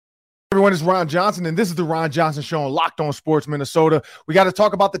Everyone, it's Ron Johnson, and this is the Ron Johnson Show on Locked On Sports Minnesota. We got to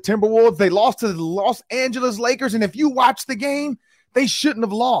talk about the Timberwolves. They lost to the Los Angeles Lakers, and if you watch the game, they shouldn't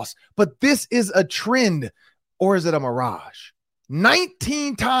have lost. But this is a trend, or is it a mirage?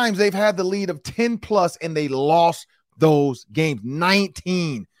 19 times they've had the lead of 10+, and they lost those games.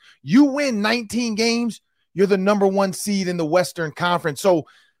 19. You win 19 games, you're the number one seed in the Western Conference. So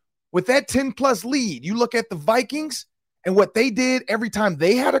with that 10+ lead, you look at the Vikings, and what they did every time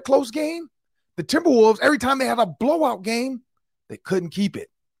they had a close game, the Timberwolves, every time they had a blowout game, they couldn't keep it.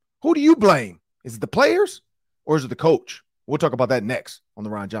 Who do you blame? Is it the players or is it the coach? We'll talk about that next on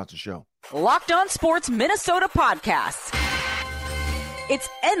the Ron Johnson Show. Locked On Sports Minnesota podcast. It's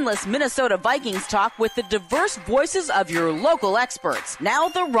endless Minnesota Vikings talk with the diverse voices of your local experts. Now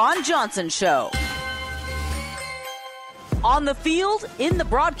the Ron Johnson Show. On the field, in the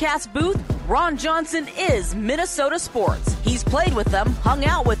broadcast booth, Ron Johnson is Minnesota sports. He's played with them, hung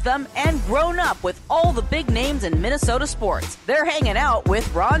out with them, and grown up with all the big names in Minnesota sports. They're hanging out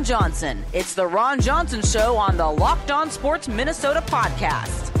with Ron Johnson. It's the Ron Johnson Show on the Locked On Sports Minnesota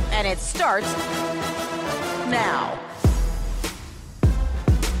podcast. And it starts now.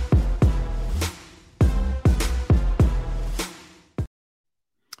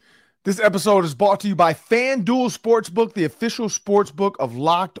 This episode is brought to you by FanDuel Sportsbook, the official sportsbook of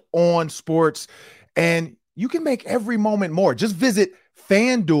Locked On Sports. And you can make every moment more. Just visit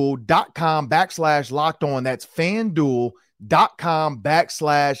FanDuel.com/locked on. That's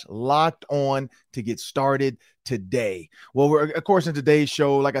FanDuel.com/locked on to get started today. Well, of course, in today's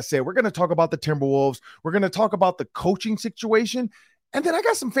show, like I said, we're going to talk about the Timberwolves. We're going to talk about the coaching situation. And then I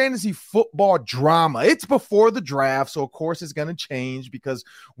got some fantasy football drama. It's before the draft, so of course it's going to change because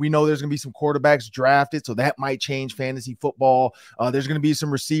we know there's going to be some quarterbacks drafted, so that might change fantasy football. There's going to be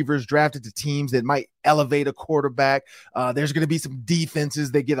some receivers drafted to teams that might elevate a quarterback. There's going to be some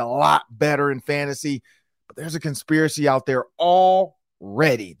defenses that get a lot better in fantasy. But there's a conspiracy out there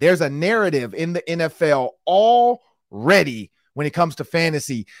already. There's a narrative in the NFL already when it comes to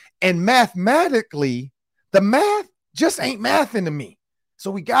fantasy. And mathematically, the math just ain't mathing to me. So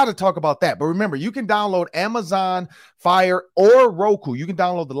we got to talk about that. But remember, you can download Amazon Fire or Roku. You can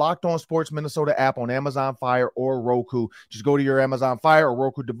download the Locked On Sports Minnesota app on Amazon Fire or Roku. Just go to your Amazon Fire or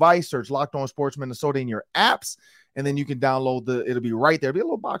Roku device, search Locked On Sports Minnesota in your apps, and then you can download it'll be right there. It'll be a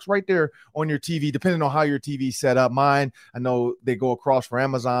little box right there on your TV, depending on how your TV's set up. Mine, I know they go across for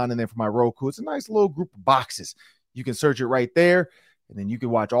Amazon, and then for my Roku, it's a nice little group of boxes. You can search it right there, and then you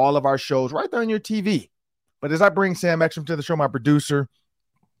can watch all of our shows right there on your TV. But as I bring Sam Ekstrom to the show, my producer,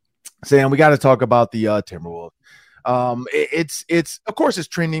 Sam, we got to talk about the Timberwolves. It's of course it's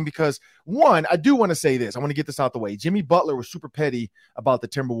trending because one, I do want to say this. I want to get this out the way. Jimmy Butler was super petty about the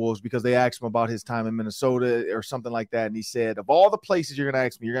Timberwolves because they asked him about his time in Minnesota or something like that, and he said, "Of all the places you're going to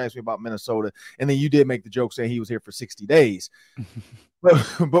ask me about Minnesota," and then you did make the joke saying he was here for 60 days.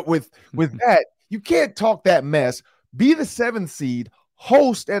 but with that, you can't talk that mess. Be the 7th seed,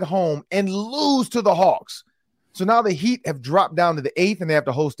 host at home, and lose to the Hawks. So now the Heat have dropped down to the 8th, and they have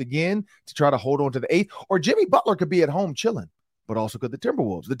to host again to try to hold on to the 8th. Or Jimmy Butler could be at home chilling, but also could the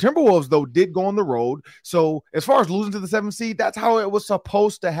Timberwolves. The Timberwolves, though, did go on the road. So as far as losing to the 7th seed, that's how it was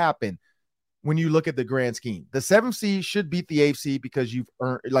supposed to happen when you look at the grand scheme. The 7th seed should beat the 8th seed because you've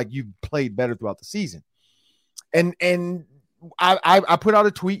played better throughout the season. And I put out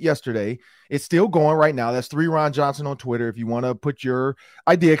a tweet yesterday. It's still going right now. That's 3 Ron Johnson on Twitter if you want to put your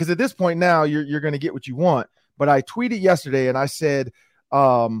idea, because at this point now you're going to get what you want. But I tweeted yesterday and I said,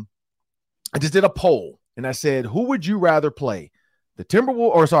 I just did a poll and I said, who would you rather play? The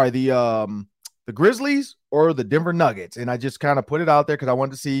Grizzlies or the Denver Nuggets? And I just kind of put it out there because I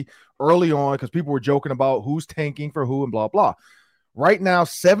wanted to see early on, because people were joking about who's tanking for who and blah, blah. Right now,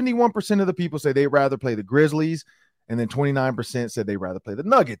 71% of the people say they'd rather play the Grizzlies, and then 29% said they'd rather play the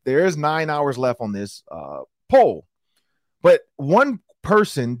Nuggets. There is 9 hours left on this poll. But one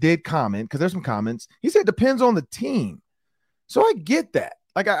person did comment, because there's some comments. He said depends on the team. So I get that.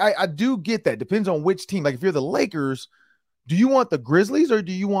 Like I do get that. Depends on which team. Like if you're the Lakers, do you want the Grizzlies or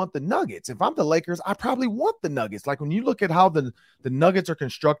do you want the Nuggets? If I'm the Lakers, I probably want the Nuggets. Like when you look at how the Nuggets are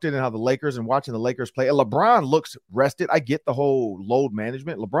constructed and how the Lakers, and watching the Lakers play, LeBron looks rested. I get the whole load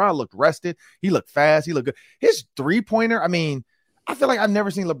management. LeBron looked rested. He looked fast. He looked good. His three-pointer, I mean, I feel like I've never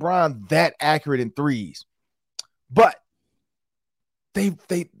seen LeBron that accurate in threes. But they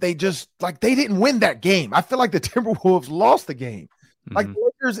just, like, they didn't win that game. I feel like the Timberwolves lost the game. Mm-hmm. Like the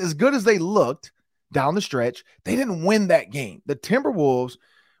Lakers, as good as they looked down the stretch, they didn't win that game. The Timberwolves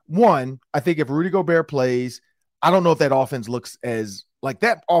won. I think if Rudy Gobert plays, I don't know if that offense looks as like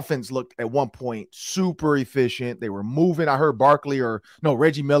that offense looked at one point super efficient. They were moving. I heard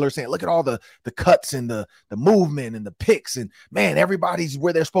Reggie Miller saying, look at all the cuts and the movement and the picks. And man, everybody's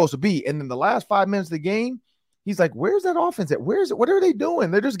where they're supposed to be. And then the last 5 minutes of the game, he's like, where's that offense at? Where's it? What are they doing?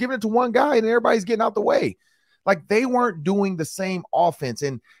 They're just giving it to one guy and everybody's getting out the way. Like they weren't doing the same offense.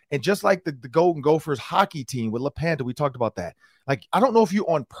 And just like the Golden Gophers hockey team with LaPanta, we talked about that. Like, I don't know if you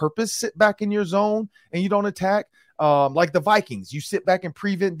on purpose sit back in your zone and you don't attack. Like the Vikings, you sit back and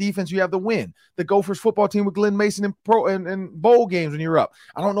prevent defense, you have the win. The Gophers football team with Glenn Mason in bowl games when you're up.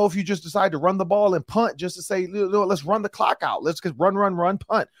 I don't know if you just decide to run the ball and punt just to say, let's run the clock out. Let's just run,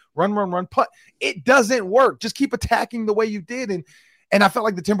 punt, run, punt. It doesn't work. Just keep attacking the way you did. And I felt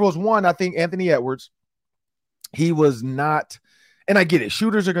like the Timberwolves won. I think Anthony Edwards, he was not, and I get it.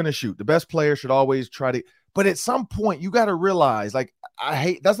 Shooters are going to shoot. The best player should always try to, but at some point you got to realize, like,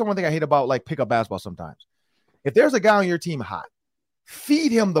 that's the one thing I hate about like pickup basketball sometimes. If there's a guy on your team hot,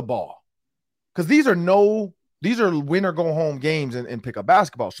 feed him the ball. Because these are win or go home games in pickup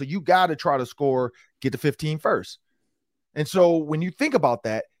basketball. So you got to try to score, get to 15 first. And so when you think about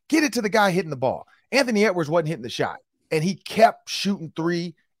that, get it to the guy hitting the ball. Anthony Edwards wasn't hitting the shot. And he kept shooting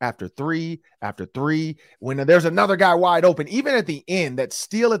three after three after three. When there's another guy wide open, even at the end, that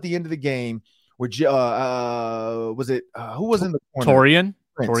steal at the end of the game, where who was in the corner?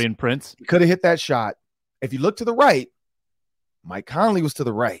 Torian Prince. He could have hit that shot. If you look to the right, Mike Conley was to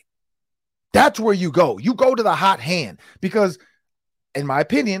the right. That's where you go. You go to the hot hand because, in my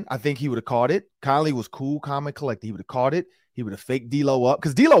opinion, I think he would have caught it. Conley was cool, calm, and collected. He would have caught it. He would have faked D'Lo up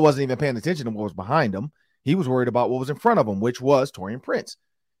because D'Lo wasn't even paying attention to what was behind him. He was worried about what was in front of him, which was Torian Prince.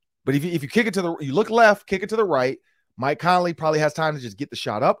 But if you kick it you look left, kick it to the right, Mike Conley probably has time to just get the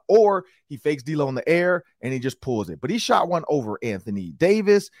shot up, or he fakes D'Lo in the air and he just pulls it. But he shot one over Anthony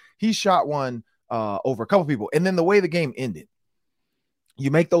Davis. He shot one over a couple people. And then the way the game ended, you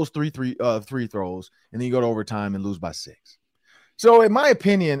make those three throws, and then you go to overtime and lose by 6. So in my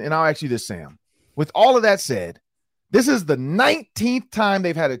opinion, and I'll ask you this, Sam, with all of that said, this is the 19th time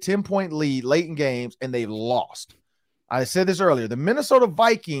they've had a 10-point lead late in games, and they've lost. I said this earlier. The Minnesota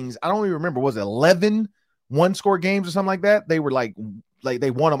Vikings, I don't even remember, was it 11 one-score games or something like that? They were like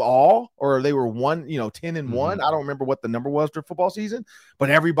they won them all, or they were 10-1. I don't remember what the number was for football season, but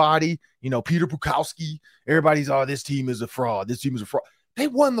everybody, Peter Bukowski, everybody's, this team is a fraud. This team is a fraud. They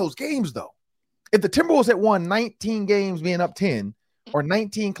won those games though. If the Timberwolves had won 19 games being up 10 or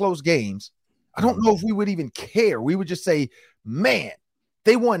 19 close games, I don't know if we would even care. We would just say, man,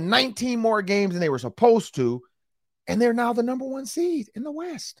 they won 19 more games than they were supposed to, and they're now the number 1 seed in the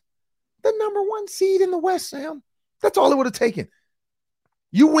West. The number 1 seed in the West, Sam. That's all it would have taken.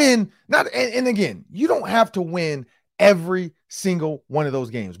 You win, and again, you don't have to win every single one of those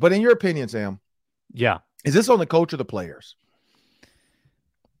games. But in your opinion, Sam, yeah, is this on the coach or the players?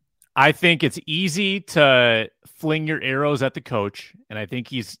 I think it's easy to fling your arrows at the coach, and I think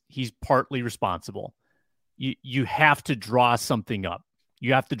he's partly responsible. You have to draw something up.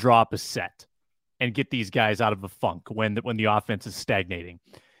 You have to draw up a set and get these guys out of a funk when the offense is stagnating.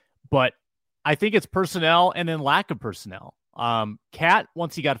 But I think it's personnel and then lack of personnel. Cat,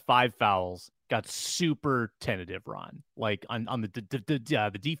 once he got 5 fouls, got super tentative, Ron. Like on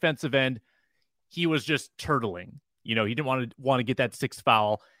the defensive end, he was just turtling. He didn't want to get that 6th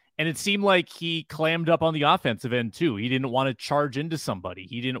foul. And it seemed like he clammed up on the offensive end too. He didn't want to charge into somebody.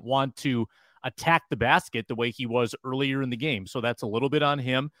 He didn't want to attack the basket the way he was earlier in the game. So that's a little bit on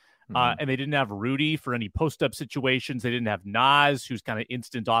him. And they didn't have Rudy for any post-up situations. They didn't have Nas, who's kind of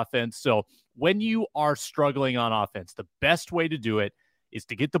instant offense. So when you are struggling on offense, the best way to do it is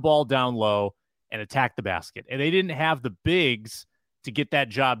to get the ball down low and attack the basket. And they didn't have the bigs to get that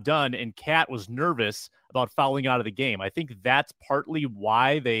job done. And Cat was nervous about fouling out of the game. I think that's partly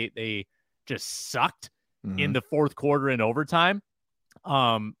why they just sucked in the 4th quarter in overtime.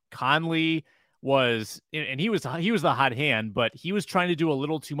 Conley was, and he was the hot hand, but he was trying to do a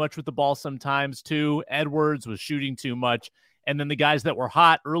little too much with the ball sometimes too. Edwards was shooting too much. And then the guys that were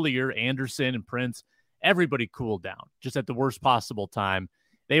hot earlier, Anderson and Prince, everybody cooled down just at the worst possible time.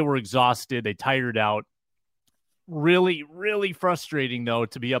 They were exhausted. They tired out. Really, really frustrating, though,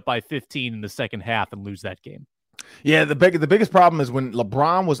 to be up by 15 in the second half and lose that game. Yeah, the biggest problem is when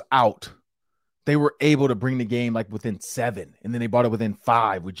LeBron was out, they were able to bring the game like within 7, and then they brought it within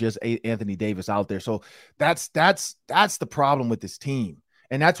 5 with just Anthony Davis out there. So that's the problem with this team.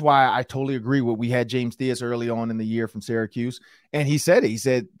 And that's why I totally agree with, we had James Theus early on in the year from Syracuse. And he said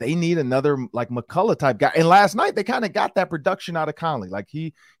they need another like McCullough type guy. And last night they kind of got that production out of Conley. Like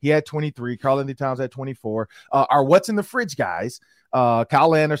he had 23, Karl-Anthony Towns had 24. Our what's in the fridge guys,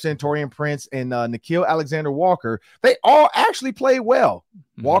 Kyle Anderson, Taurean Prince, and Nickeil Alexander-Walker, they all actually played well.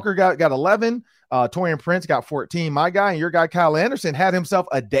 Mm-hmm. Walker got 11. Taurean Prince got 14. My guy and your guy Kyle Anderson had himself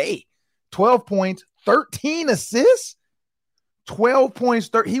a day. 12 points, 13 assists. 12 points,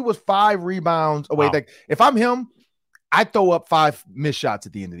 he was 5 rebounds away. Wow. Like, if I'm him, I'd throw up 5 missed shots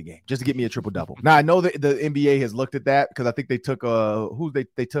at the end of the game just to get me a triple-double. Now, I know that the NBA has looked at that because I think they took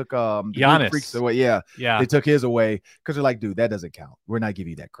they took Giannis Freaks away. Yeah. They took his away because they're like, dude, that doesn't count. We're not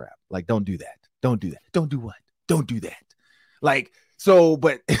giving you that crap. Like, don't do that. Don't do that. Don't do what? Don't do that. Like, so,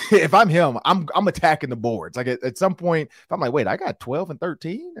 but if I'm him, I'm attacking the boards. Like at some point, if I'm like, wait, I got 12 and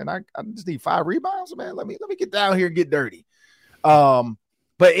 13 and I just need 5 rebounds, man. Let me get down here and get dirty.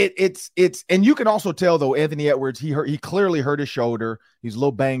 But it's and you can also tell though, Anthony Edwards, he clearly hurt his shoulder. He's a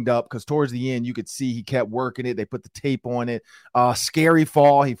little banged up because towards the end you could see he kept working it. They put the tape on it. Scary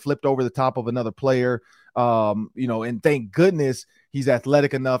fall. He flipped over the top of another player. And thank goodness he's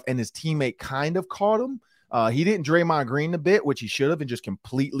athletic enough and his teammate kind of caught him. He didn't Draymond Green a bit, which he should have, and just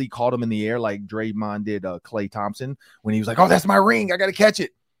completely caught him in the air like Draymond did Klay Thompson when he was like, oh, that's my ring. I got to catch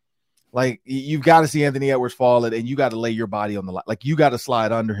it. Like, you've got to see Anthony Edwards fall and you got to lay your body on the line. Like, you got to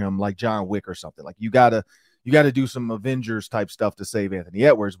slide under him like John Wick or something. Like, you got to do some Avengers type stuff to save Anthony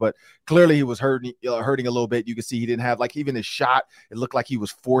Edwards. But clearly he was hurting a little bit. You could see he didn't have, like, even his shot, it looked like he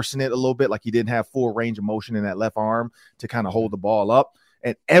was forcing it a little bit. Like, he didn't have full range of motion in that left arm to kind of hold the ball up.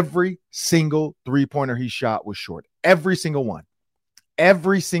 And every single three-pointer he shot was short. Every single one.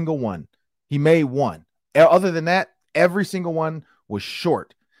 Every single one. He made one. Other than that, every single one was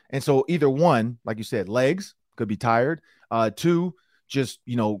short. And so either one, like you said, legs, could be tired. 2, just,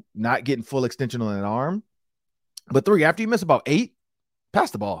 not getting full extension on an arm. But 3, after you miss about 8,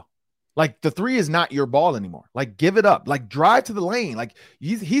 pass the ball. Like, the 3 is not your ball anymore. Like, give it up. Like, drive to the lane. Like,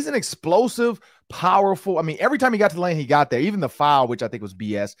 he's an explosive, powerful. I mean, every time he got to the lane, he got there. Even the foul, which I think was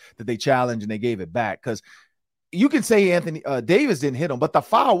BS, that they challenged and they gave it back. Because you can say Anthony Davis didn't hit him, but the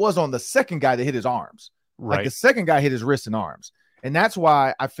foul was on the second guy that hit his arms. Right. Like, the second guy hit his wrists and arms. And that's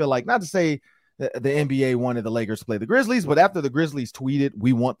why I feel like, not to say the NBA wanted the Lakers to play the Grizzlies, but after the Grizzlies tweeted,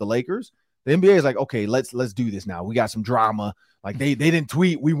 we want the Lakers, the NBA is like, okay, let's do this now. We got some drama. Like, they didn't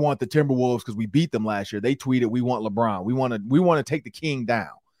tweet, we want the Timberwolves because we beat them last year. They tweeted, we want LeBron. We want to take the king down.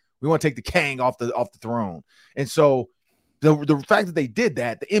 We want to take the king off the throne. And so the fact that they did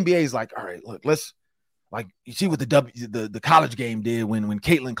that, the NBA is like, all right, look, let's, like, you see what the college game did when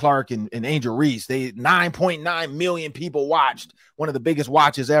Caitlin Clark and Angel Reese, 9.9 million people watched, one of the biggest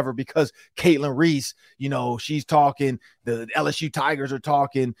watches ever, because Caitlin Reese, she's talking, the LSU Tigers are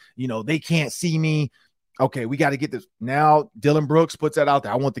talking, they can't see me. Okay, we got to get this. Now Dylan Brooks puts that out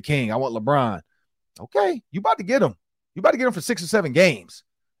there. I want the king. I want LeBron. Okay, you about to get him. You about to get him for 6 or 7 games.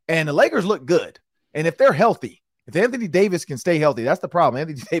 And the Lakers look good. And if they're healthy, if Anthony Davis can stay healthy, that's the problem.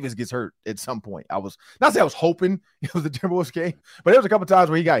 Anthony Davis gets hurt at some point. I was hoping it was the Timberwolves game, but there was a couple times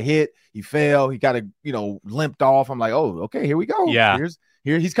where he got hit, he fell, he got limped off. I'm like, oh, okay, here we go. Yeah,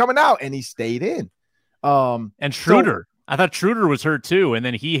 he's coming out, and he stayed in. And Schroeder, I thought Schroeder was hurt too, and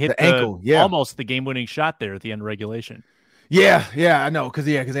then he hit the ankle, almost the game-winning shot there at the end of regulation. Yeah, I know, because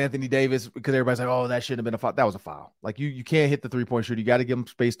Anthony Davis, because everybody's like, oh, that shouldn't have been a foul. That was a foul. Like, you can't hit the three-point shooter. You got to give him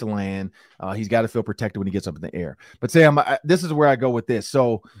space to land. He's got to feel protected when he gets up in the air. But Sam, this is where I go with this.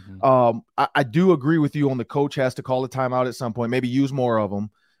 So I do agree with you on the coach has to call a timeout at some point, maybe use more of them,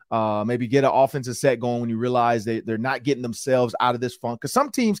 maybe get an offensive set going when you realize they're not getting themselves out of this funk, because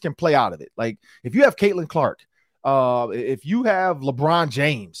some teams can play out of it. Like, if you have Caitlin Clark, if you have LeBron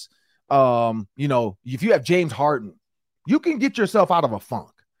James, if you have James Harden, you can get yourself out of a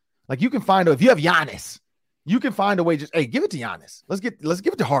funk. Like, you can if you have Giannis, you can find a way. Just, hey, give it to Giannis. Let's give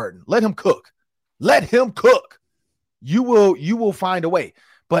it to Harden. Let him cook. You will find a way.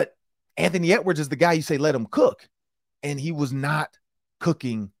 But Anthony Edwards is the guy you say, let him cook. And he was not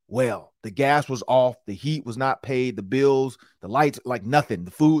cooking well. The gas was off. The heat was not paid. The bills, the lights, like nothing.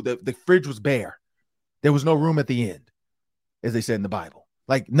 The food, the fridge was bare. There was no room at the end, as they said in the Bible.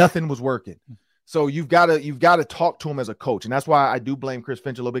 Like, nothing was working. So you've got to talk to him as a coach. And that's why I do blame Chris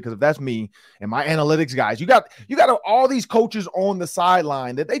Finch a little bit, because if that's me and my analytics guys, you got all these coaches on the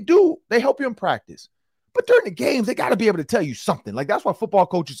sideline that they help you in practice. But during the games, they got to be able to tell you something. Like, that's why football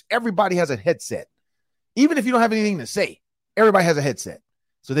coaches, everybody has a headset. Even if you don't have anything to say, everybody has a headset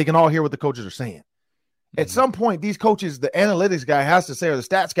so they can all hear what the coaches are saying. Mm-hmm. At some point, these coaches, the analytics guy has to say, or the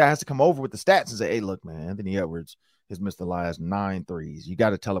stats guy has to come over with the stats and say, hey, look, man, Anthony Edwards has missed the last 9 threes. You got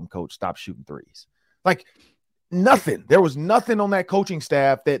to tell him, coach, stop shooting threes. Like nothing. There was nothing on that coaching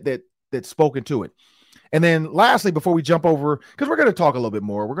staff that spoken to it. And then lastly, before we jump over, because we're going to talk a little bit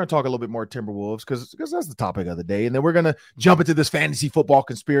more, Timberwolves because that's the topic of the day. And then we're going to jump into this fantasy football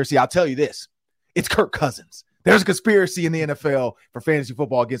conspiracy. I'll tell you this. It's Kirk Cousins. There's a conspiracy in the NFL for fantasy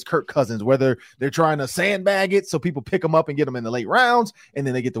football against Kirk Cousins, whether they're trying to sandbag it so people pick them up and get them in the late rounds, and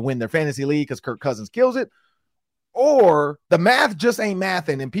then they get to win their fantasy league because Kirk Cousins kills it, or the math just ain't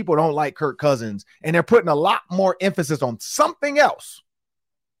mathing and people don't like Kirk Cousins, and they're putting a lot more emphasis on something else.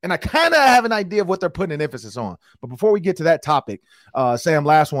 And I kind of have an idea of what they're putting an emphasis on. But before we get to that topic, Sam,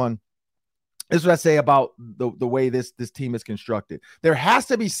 last one. This is what I say about the way this team is constructed. There has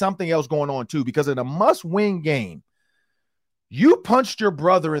to be something else going on, too, because in a must-win game, you punched your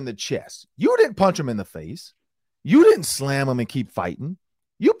brother in the chest. You didn't punch him in the face. You didn't slam him and keep fighting.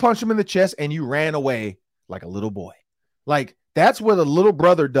 You punched him in the chest, and you ran away like a little boy. Like, that's what a little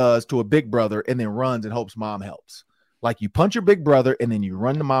brother does to a big brother and then runs and hopes mom helps. Like, you punch your big brother, and then you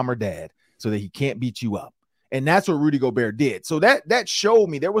run to mom or dad so that he can't beat you up. And that's what Rudy Gobert did. So that showed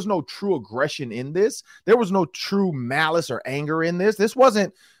me there was no true aggression in this. There was no true malice or anger in this. This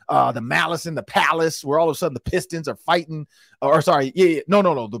wasn't the malice in the palace where all of a sudden the Pistons are fighting. No.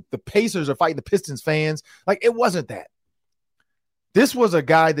 The Pacers are fighting the Pistons fans. Like, it wasn't that. This was a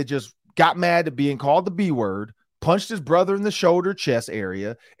guy that just got mad at being called the B word, punched his brother in the shoulder, chest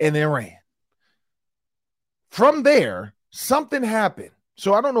area, and then ran. From there, something happened.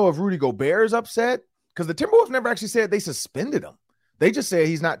 So I don't know if Rudy Gobert is upset, because the Timberwolves never actually said they suspended him. They just said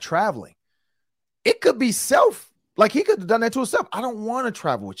he's not traveling. It could be like he could have done that to himself. I don't want to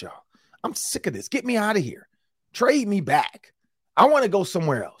travel with y'all. I'm sick of this. Get me out of here. Trade me back. I want to go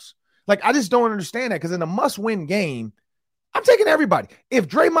somewhere else. Like, I just don't understand that, because in a must-win game, I'm taking everybody. If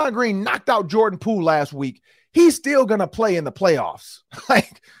Draymond Green knocked out Jordan Poole last week, he's still going to play in the playoffs.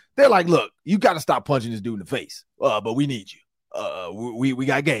 Like, they're like, look, you got to stop punching this dude in the face. But we need you. We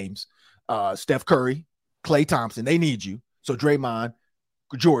got games. Steph Curry, Klay Thompson, they need you. So Draymond,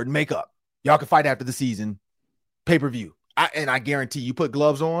 Jordan, make up. Y'all can fight after the season. Pay-per-view. I guarantee you put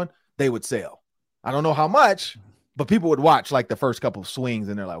gloves on, they would sell. I don't know how much, but people would watch like the first couple of swings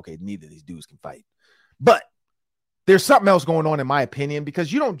and they're like, okay, neither of these dudes can fight. But there's something else going on, in my opinion,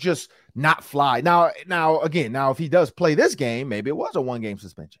 because you don't just not fly. Now, if he does play this game, maybe it was a 1-game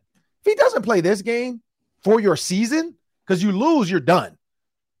suspension. If he doesn't play this game for your season, because you lose, you're done.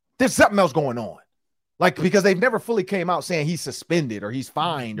 There's something else going on. Like, because they've never fully came out saying he's suspended or he's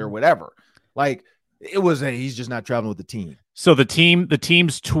fined or whatever. Like, it was he's just not traveling with the team. So the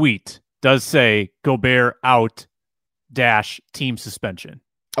team's tweet does say Gobert out -team suspension.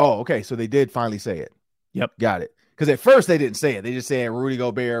 Oh, okay. So they did finally say it. Yep. Got it. Because at first they didn't say it. They just said Rudy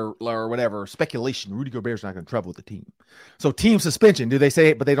Gobert or whatever, speculation. Rudy Gobert's not going to travel with the team. So team suspension, do they say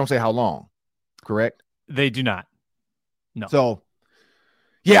it, but they don't say how long? Correct? They do not. No. So,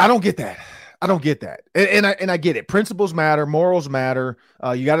 yeah, I don't get that. And I get it. Principles matter. Morals matter.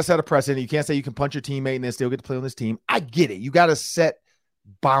 You got to set a precedent. You can't say you can punch your teammate and then still get to play on this team. I get it. You got to set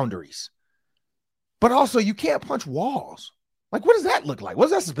boundaries. But also, you can't punch walls. Like, what does that look like? What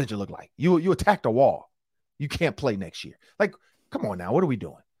does that suspension look like? You attacked a wall. You can't play next year. Like, come on now. What are we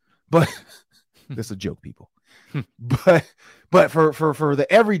doing? But this is a joke, people. but for the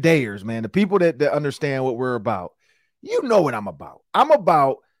everydayers, man, the people that understand what we're about, you know what I'm about. I'm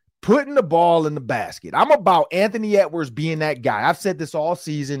about putting the ball in the basket. I'm about Anthony Edwards being that guy. I've said this all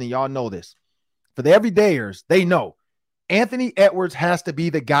season, and y'all know this. For the everydayers, they know Anthony Edwards has to be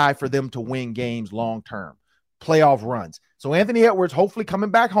the guy for them to win games long-term, playoff runs. So Anthony Edwards hopefully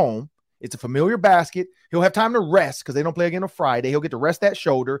coming back home. It's a familiar basket. He'll have time to rest because they don't play again on Friday. He'll get to rest that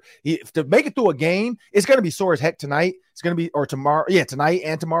shoulder. To make it through a game, it's going to be sore as heck tonight. It's going to be, or tomorrow. Yeah, tonight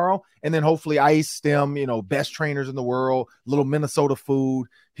and tomorrow. And then hopefully ice, stem, best trainers in the world, little Minnesota food,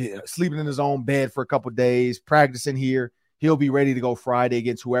 sleeping in his own bed for a couple of days, practicing here. He'll be ready to go Friday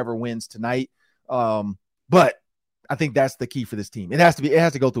against whoever wins tonight. But I think that's the key for this team. It has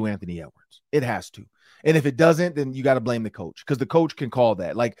to go through Anthony Edwards. It has to. And if it doesn't, then you got to blame the coach, because the coach can call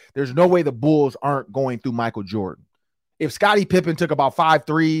that. Like, there's no way the Bulls aren't going through Michael Jordan. If Scottie Pippen took about 5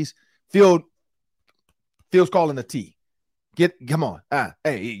 threes, Phil's calling the T. Come on.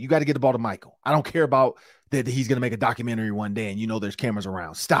 Hey, you got to get the ball to Michael. I don't care about that he's going to make a documentary one day and there's cameras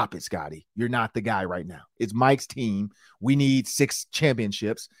around. Stop it, Scottie. You're not the guy right now. It's Mike's team. We need 6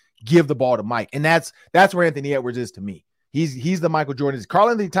 championships. Give the ball to Mike. And that's where Anthony Edwards is to me. He's the Michael Jordan.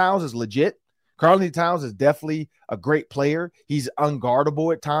 Karl-Anthony Towns is legit. Karl-Anthony Towns is definitely a great player. He's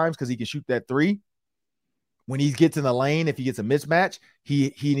unguardable at times because he can shoot that 3. When he gets in the lane, if he gets a mismatch,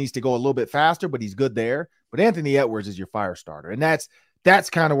 he needs to go a little bit faster, but he's good there. But Anthony Edwards is your fire starter. And that's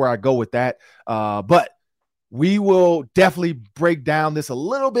kind of where I go with that. But we will definitely break down this a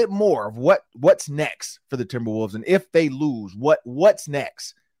little bit more of what's next for the Timberwolves. And if they lose, what's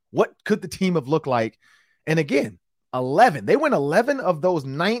next? What could the team have looked like? And again, 11. They win 11 of those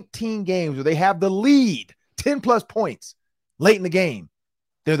 19 games where they have the lead, 10 plus points late in the game.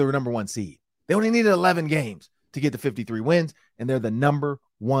 They're the number 1 seed. They only needed 11 games to get to 53 wins, and they're the number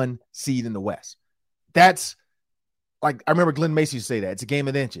 1 seed in the West. That's like, I remember Glenn Macy used to say that. It's a game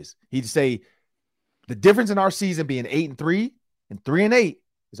of inches. He'd say the difference in our season being 8-3 and 3-8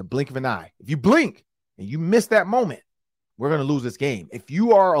 is a blink of an eye. If you blink and you miss that moment, we're going to lose this game. If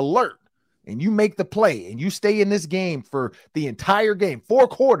you are alert and you make the play and you stay in this game for the entire game, 4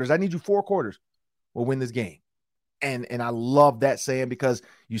 quarters, I need you 4 quarters, we'll win this game. And I love that saying because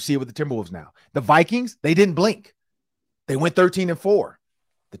you see it with the Timberwolves now. The Vikings, they didn't blink. They went 13-4.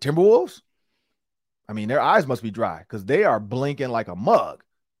 The Timberwolves, I mean, their eyes must be dry because they are blinking like a mug.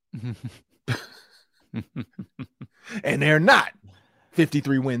 And they're not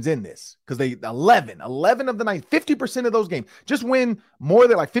 53 wins in this because they 11 of the night, 50% of those games. Just win more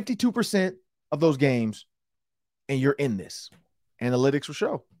than like 52% of those games, and you're in this. Analytics will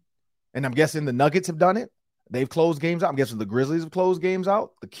show. And I'm guessing the Nuggets have done it. They've closed games out. I'm guessing the Grizzlies have closed games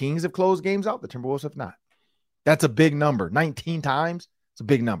out. The Kings have closed games out. The Timberwolves have not. That's a big number. 19 times. It's a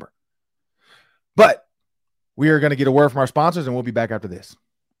big number. But we are going to get a word from our sponsors, and we'll be back after this.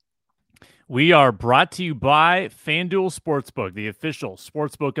 We are brought to you by FanDuel Sportsbook, the official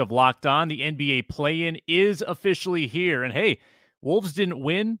sportsbook of Locked On. The NBA play-in is officially here. And hey, Wolves didn't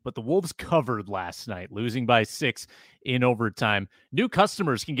win, but the Wolves covered last night, losing by 6 in overtime. New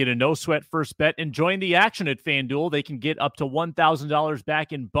customers can get a no-sweat first bet and join the action at FanDuel. They can get up to $1,000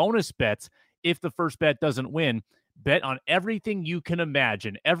 back in bonus bets if the first bet doesn't win. Bet on everything you can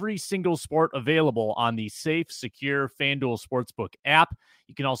imagine, every single sport available on the safe, secure FanDuel Sportsbook app.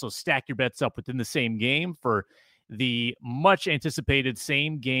 You can also stack your bets up within the same game for the much-anticipated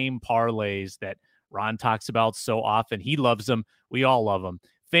same-game parlays that Ron talks about so often. He loves them. We all love them.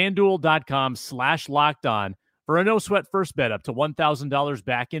 FanDuel.com/LockedOn for a no-sweat first bet up to $1,000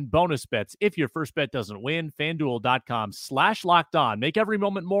 back in bonus bets. If your first bet doesn't win, FanDuel.com/LockedOn. Make every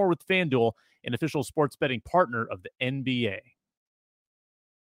moment more with FanDuel, an official sports betting partner of the NBA.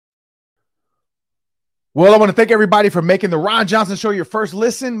 Well, I want to thank everybody for making the Ron Johnson Show your first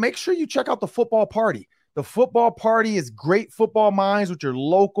listen. Make sure you check out the Football Party. The Football Party is great football minds with your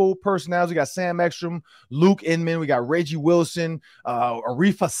local personalities. We got Sam Ekstrom, Luke Inman. We got Reggie Wilson,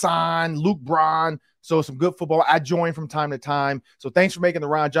 Arif Hassan, Luke Braun. So some good football. I join from time to time. So thanks for making the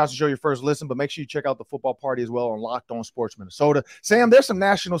Ron Johnson Show your first listen, but make sure you check out the Football Party as well on Locked On Sports Minnesota. Sam, there's some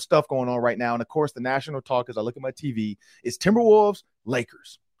national stuff going on right now. And, of course, the national talk, as I look at my TV, is Timberwolves,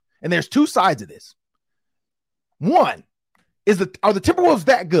 Lakers. And there's 2 sides of this. One is are the Timberwolves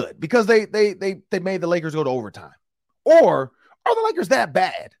that good because they made the Lakers go to overtime, or are the Lakers that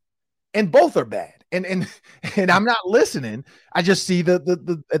bad? And both are bad. And I'm not listening. I just see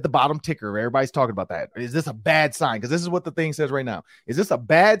the at the bottom ticker. Everybody's talking about that. Is this a bad sign? Because this is what the thing says right now. Is this a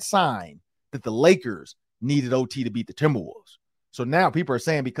bad sign that the Lakers needed OT to beat the Timberwolves? So now people are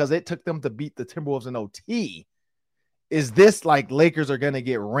saying because it took them to beat the Timberwolves in OT. Is this like Lakers are going to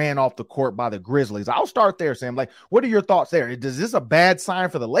get ran off the court by the Grizzlies? I'll start there, Sam. Like, what are your thoughts there? Is this a bad sign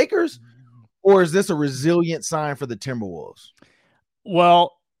for the Lakers, or is this a resilient sign for the Timberwolves?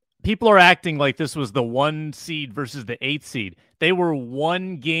 Well, people are acting like this was the 1 seed versus the 8 seed. They were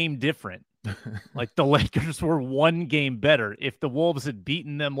 1 game different. Like the Lakers were 1 game better. If the Wolves had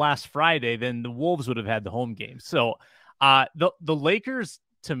beaten them last Friday, then the Wolves would have had the home game. So the Lakers,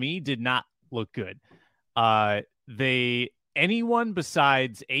 to me, did not look good. Anyone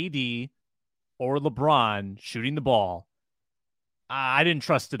besides AD or LeBron shooting the ball, I didn't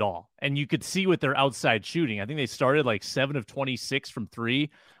trust at all. And you could see with their outside shooting. I think they started like 7 of 26 from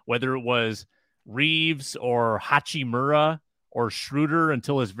 3, whether it was Reeves or Hachimura or Schroeder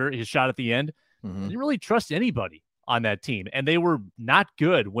until his shot at the end. I didn't really trust anybody on that team. And they were not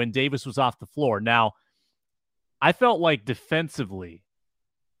good when Davis was off the floor. Now, I felt like defensively,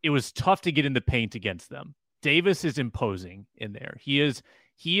 it was tough to get in the paint against them. Davis is imposing in there. He is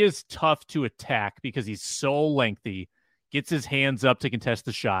tough to attack because he's so lengthy, gets his hands up to contest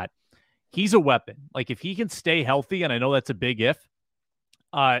the shot. He's a weapon. Like if he can stay healthy, and I know that's a big if,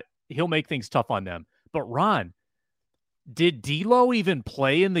 he'll make things tough on them. But Ron, did D'Lo even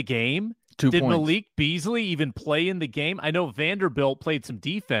play in the game? 2 did points. Malik Beasley even play in the game? I know Vanderbilt played some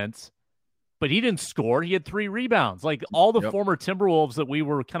defense, but he didn't score. He had 3 rebounds. Like all the former Timberwolves that we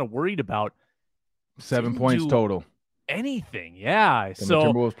were kind of worried about. 7 points total. Anything, yeah. And so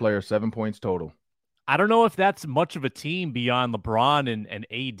the Timberwolves player, 7 points total. I don't know if that's much of a team beyond LeBron and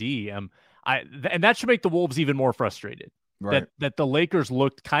AD. And that should make the Wolves even more frustrated. Right. That the Lakers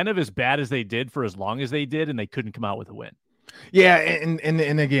looked kind of as bad as they did for as long as they did, and they couldn't come out with a win. Yeah,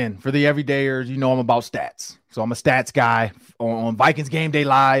 and again, for the everydayers, I'm about stats. So I'm a stats guy on Vikings Game Day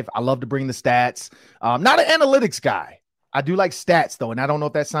Live. I love to bring the stats. Not an analytics guy. I do like stats, though, and I don't know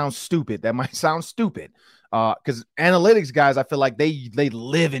if that sounds stupid. That might sound stupid because analytics guys, I feel like they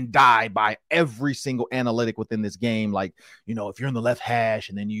live and die by every single analytic within this game. Like, if you're in the left hash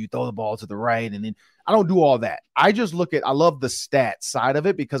and then you throw the ball to the right, and then I don't do all that. I just I love the stats side of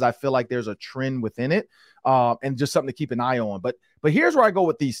it because I feel like there's a trend within it. And just something to keep an eye on. But here's where I go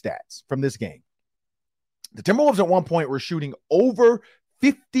with these stats from this game. The Timberwolves at one point were shooting over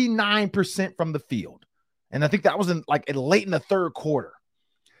 59% from the field. And I think that was late in the third quarter.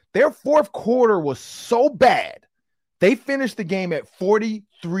 Their fourth quarter was so bad, they finished the game at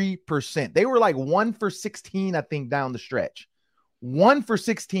 43%. They were like 1 for 16, I think, down the stretch. 1 for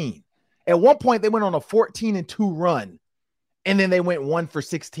 16. At one point, they went on a 14-2 run, and then they went 1 for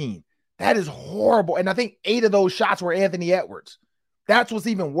 16. That is horrible. And I think 8 of those shots were Anthony Edwards. That's what's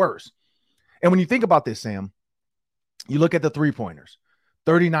even worse. And when you think about this, Sam, you look at the three-pointers,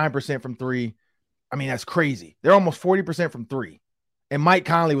 39% from three. I mean, that's crazy. They're almost 40% from three. And Mike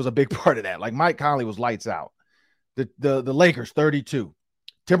Conley was a big part of that. Like, Mike Conley was lights out. The Lakers, 32.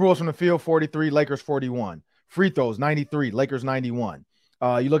 Timberwolves from the field, 43. Lakers, 41. Free throws, 93. Lakers, 91.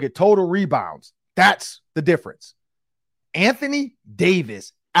 You look at total rebounds. That's the difference. Anthony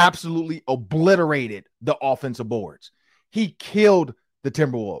Davis absolutely obliterated the offensive boards. He killed the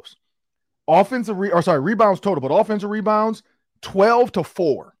Timberwolves. Rebounds total, but offensive rebounds,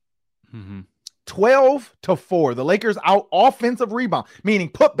 12-4. 12-4. The Lakers out offensive rebound, meaning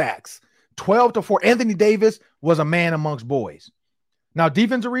putbacks, 12-4. Anthony Davis was a man amongst boys. Now,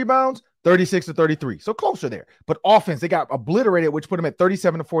 defensive rebounds, 36-33. So closer there. But offense, they got obliterated, which put them at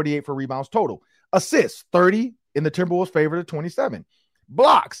 37-48 for rebounds total. Assists, 30 in the Timberwolves' favor to 27.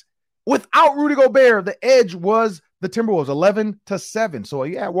 Blocks. Without Rudy Gobert, the edge was the Timberwolves, 11-7. So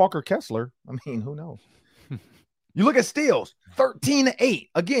you add Walker Kessler. I mean, who knows? You look at steals, 13-8.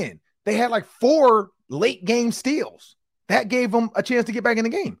 Again, they had like 4 late game steals. That gave them a chance to get back in the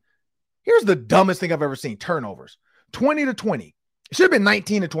game. Here's the dumbest thing I've ever seen. Turnovers, 20-20. It should have been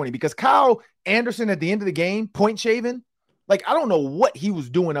 19-20 because Kyle Anderson at the end of the game, point shaving. Like, I don't know what he was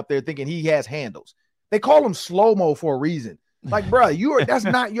doing up there thinking he has handles. They call him slow-mo for a reason. Like, bro, you are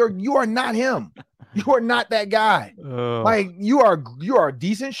not him. You are not that guy. Like, you are a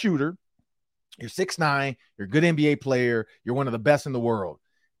decent shooter. You're 6'9", you're a good NBA player, you're one of the best in the world.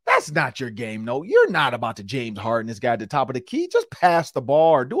 That's not your game, no. You're not about to James Harden this guy at the top of the key. Just pass the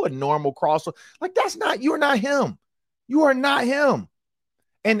ball or do a normal crossover. Like, you're not him. You are not him.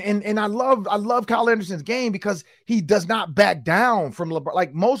 And I love Kyle Anderson's game because he does not back down from LeBron.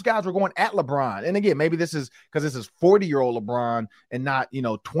 Like, most guys were going at LeBron. And again, maybe this is because this is 40-year-old LeBron and not,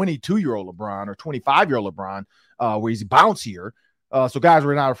 22-year-old LeBron or 25-year-old LeBron, where he's bouncier. So guys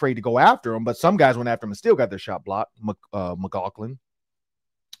were not afraid to go after him, but some guys went after him and still got their shot blocked. McLaughlin.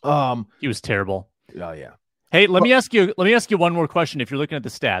 He was terrible. Oh yeah. Hey, let me ask you one more question. If you're looking at the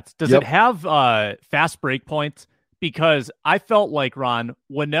stats, does it have fast break points? Because I felt like, Ron,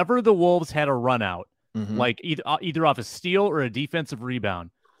 whenever the Wolves had a run out, like either off a steal or a defensive rebound,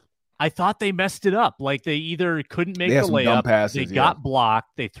 I thought they messed it up. Like, they either couldn't make the layup, passes, they got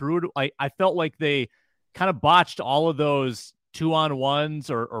blocked, they threw it. I felt like they kind of botched all of those 2-on-1s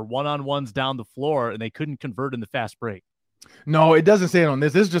or 1-on-1s down the floor, and they couldn't convert in the fast break. No, it doesn't say it on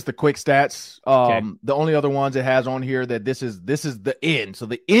this. This is just the quick stats. Okay. The only other ones it has on here that this is the end. So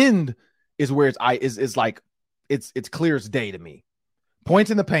the end is where it's like it's clear as day to me.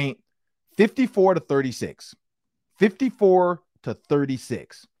 Points in the paint, 54-36.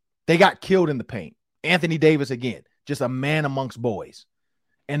 54-36. They got killed in the paint. Anthony Davis again, just a man amongst boys.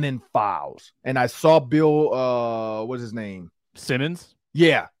 And then fouls. And I saw Bill, what's his name? Simmons?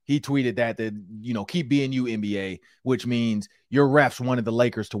 Yeah, he tweeted that keep being you, NBA, which means your refs wanted the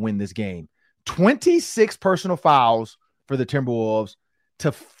Lakers to win this game. 26 personal fouls for the Timberwolves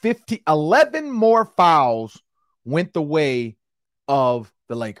to 11 more fouls went the way of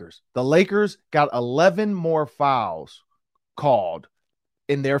the Lakers. The Lakers got 11 more fouls called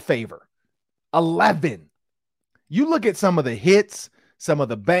in their favor. 11. You look at some of the hits, some of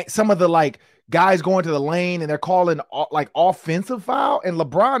the like guys going to the lane and they're calling like offensive foul, and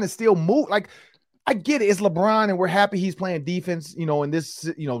LeBron is still moved. Like, I get it. It's LeBron and we're happy he's playing defense, in this,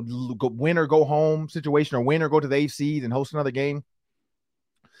 win or go home situation, or win or go to the 8th seed and host another game.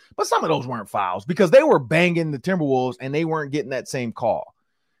 But some of those weren't fouls because they were banging the Timberwolves and they weren't getting that same call.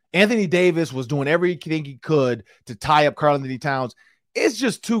 Anthony Davis was doing everything he could to tie up Karl-Anthony Towns. It's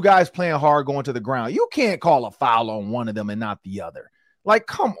just two guys playing hard going to the ground. You can't call a foul on one of them and not the other. Like,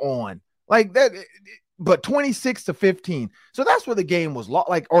 come on. Like that, but 26-15. So that's where the game was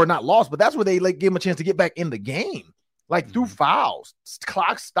lost, or not lost, but that's where they gave him a chance to get back in the game, through fouls.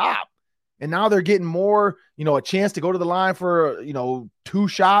 Clock stopped. And now they're getting more, a chance to go to the line for, 2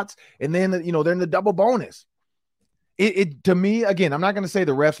 shots. And then, they're in the double bonus. It to me, again, I'm not going to say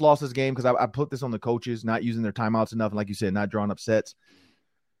the refs lost this game because I put this on the coaches, not using their timeouts enough. And like you said, not drawing up sets.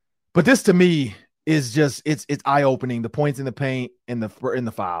 But this to me is just, it's eye-opening. The points in the paint and the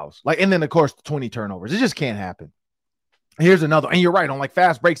fouls. And then, of course, the 20 turnovers. It just can't happen. Here's another. And you're right, on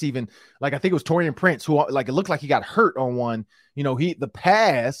fast breaks even. I think it was Taurean Prince who, it looked like he got hurt on one. The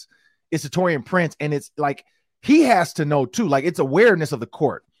pass – it's a Taurean Prince, and it's he has to know too. It's awareness of the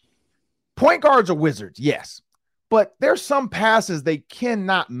court. Point guards are wizards, yes, but there's some passes they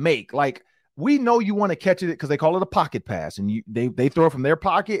cannot make. We know you want to catch it because they call it a pocket pass, and they throw it from their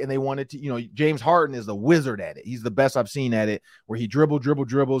pocket, and they want it to. James Harden is the wizard at it. He's the best I've seen at it, where he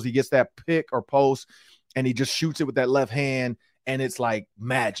dribbles. He gets that pick or post, and he just shoots it with that left hand, and it's like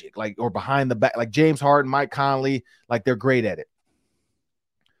magic, or behind the back, James Harden, Mike Conley, they're great at it.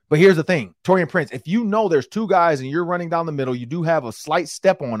 But here's the thing, Taurean Prince, if there's 2 guys and you're running down the middle, you do have a slight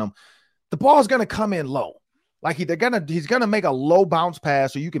step on them, the ball is going to come in low. He's going to make a low bounce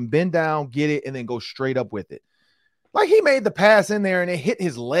pass so you can bend down, get it, and then go straight up with it. He made the pass in there and it hit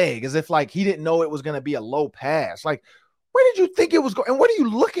his leg as if he didn't know it was going to be a low pass. Where did you think it was going? And what are you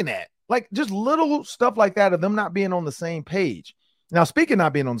looking at? Just little stuff like that of them not being on the same page. Now, speaking of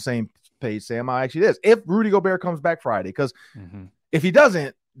not being on the same page, Sam, I'll ask you this. If Rudy Gobert comes back Friday, because if he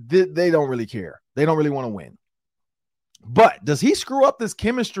doesn't, they don't really care. They don't really want to win. But does he screw up this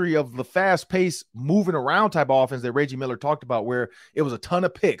chemistry of the fast-paced, moving around type of offense that Reggie Miller talked about, where it was a ton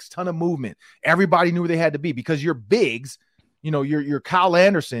of picks, ton of movement. Everybody knew where they had to be because your bigs, your Kyle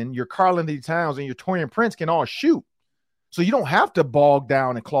Anderson, your Karl-Anthony Towns, and your Taurean Prince can all shoot. So you don't have to bog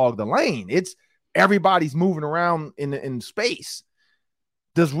down and clog the lane. It's everybody's moving around in space.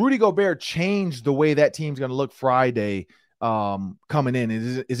 Does Rudy Gobert change the way that team's going to look Friday coming in?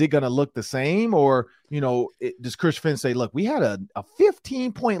 Is it going to look the same, or does Chris Finch say, look, we had a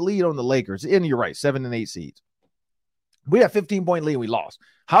 15-point lead on the Lakers, and you're right, 7 and 8 seeds. We had a 15-point lead and we lost.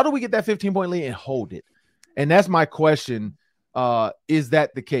 How do we get that 15-point lead and hold it? And that's my question. Is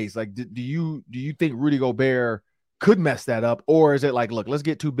that the case? Do you think Rudy Gobert could mess that up, or is it look, let's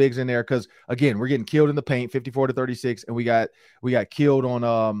get 2 bigs in there, because again, we're getting killed in the paint 54-36, and we got killed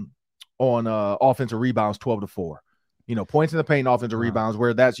on offensive rebounds 12-4. Points in the paint, offensive rebounds,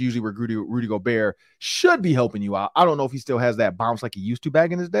 where that's usually where Rudy Gobert should be helping you out. I don't know if he still has that bounce like he used to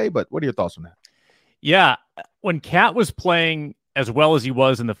back in his day, but what are your thoughts on that? Yeah. When Cat was playing as well as he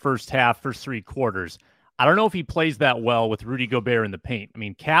was in the first 3 quarters, I don't know if he plays that well with Rudy Gobert in the paint. I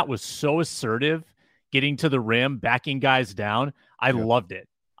mean, Cat was so assertive, getting to the rim, backing guys down. I loved it.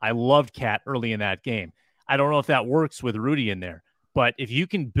 I loved Cat early in that game. I don't know if that works with Rudy in there, but if you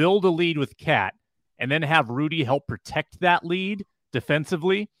can build a lead with Cat, and then have Rudy help protect that lead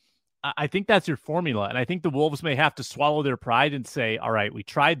defensively, I think that's your formula. And I think the Wolves may have to swallow their pride and say, all right, we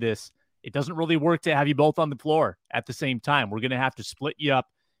tried this. It doesn't really work to have you both on the floor at the same time. We're going to have to split you up.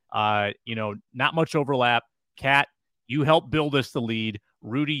 Not much overlap. Cat, you help build us the lead.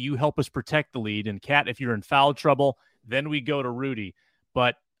 Rudy, you help us protect the lead. And Cat, if you're in foul trouble, then we go to Rudy.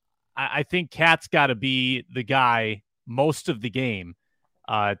 But I think Cat's got to be the guy most of the game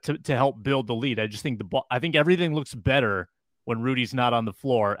to help build the lead. I just think I think everything looks better when Rudy's not on the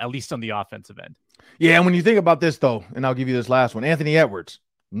floor, at least on the offensive end. Yeah, and when you think about this, though, and I'll give you this last one, Anthony Edwards,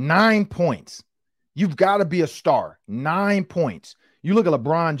 9 points. You've got to be a star. 9 points. You look at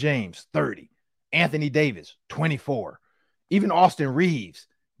LeBron James, 30. Anthony Davis, 24. Even Austin Reeves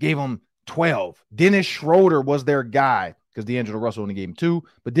gave him 12. Dennis Schroeder was their guy because D'Angelo Russell only gave him 2,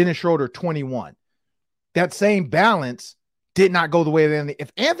 but Dennis Schroeder, 21. That same balance did not go the way of Anthony.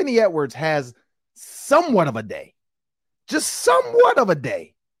 If Anthony Edwards has somewhat of a day, just somewhat of a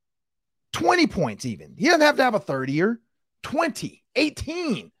day, 20 points even. He doesn't have to have a 30-er, 20,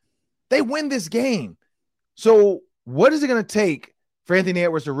 18. They win this game. So what is it going to take for Anthony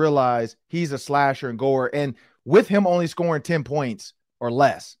Edwards to realize he's a slasher and goer? And with him only scoring 10 points or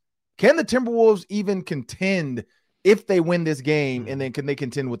less, can the Timberwolves even contend if they win this game? And then can they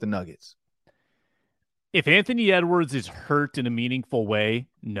contend with the Nuggets? If Anthony Edwards is hurt in a meaningful way,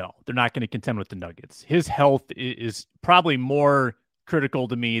 no, they're not going to contend with the Nuggets. His health is probably more critical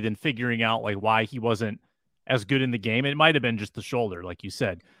to me than figuring out why he wasn't as good in the game. It might have been just the shoulder, like you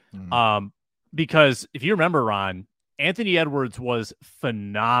said. Because if you remember, Ron, Anthony Edwards was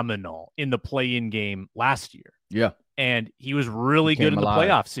phenomenal in the play-in game last year. Yeah. And he was really good in the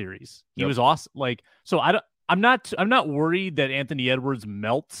playoff series. He was awesome. Like, so I'm not worried that Anthony Edwards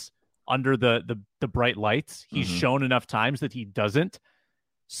melts under the bright lights. He's shown enough times that he doesn't.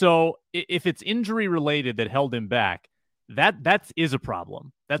 So if it's injury related that held him back, that is a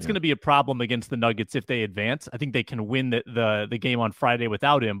problem. That's going to be a problem against the Nuggets if they advance. I think they can win the game on Friday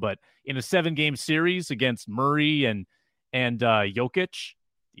without him, but in a 7-game series against Murray and Jokic,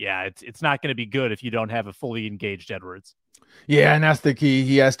 yeah, it's not going to be good if you don't have a fully engaged Edwards. Yeah, and that's the key.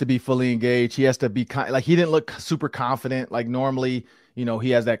 He has to be fully engaged. He has to be like, he didn't look super confident. Like normally, he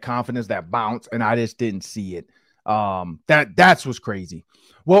has that confidence, that bounce, and I just didn't see it. That's what's crazy.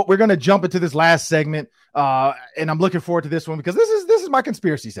 Well, we're going to jump into this last segment, and I'm looking forward to this one because this is my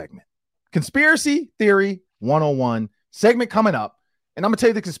conspiracy segment. Conspiracy Theory 101 segment coming up, and I'm going to tell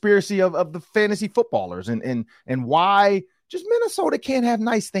you the conspiracy of the fantasy footballers and why just Minnesota can't have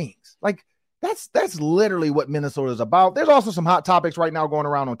nice things. Like, that's literally what Minnesota is about. There's also some hot topics right now going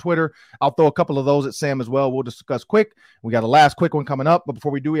around on Twitter. I'll throw a couple of those at Sam as well. We'll discuss quick. We got a last quick one coming up, but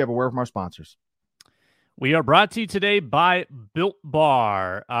before we do, we have a word from our sponsors. We are brought to you today by Built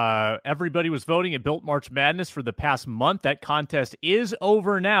Bar. Everybody was voting at Built March Madness for the past month. That contest is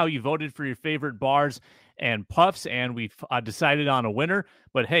over now. You voted for your favorite bars and puffs, and we've decided on a winner.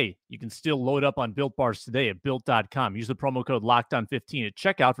 But hey, you can still load up on Built Bars today at Built.com. Use the promo code LOCKEDON15 at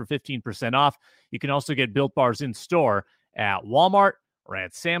checkout for 15% off. You can also get Built Bars in store at Walmart or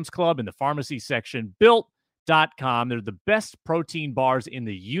at Sam's Club in the pharmacy section. Built.com. They're the best protein bars in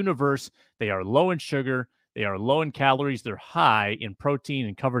the universe. They are low in sugar. They are low in calories. They're high in protein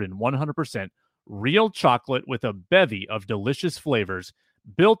and covered in 100% real chocolate with a bevy of delicious flavors.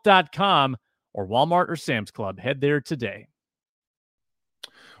 Built.com or Walmart or Sam's Club. Head there today.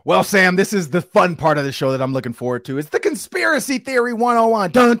 Well, Sam, this is the fun part of the show that I'm looking forward to. It's the Conspiracy Theory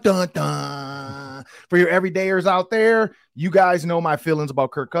 101. Dun, dun, dun. For your everydayers out there, you guys know my feelings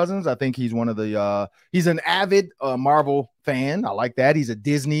about Kirk Cousins. I think he's one of the he's an avid Marvel fan. I like that. He's a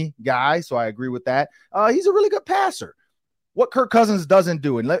Disney guy, so I agree with that. He's a really good passer. What Kirk Cousins doesn't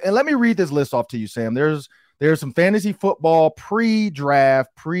do, and let me read this list off to you, Sam. There's some fantasy football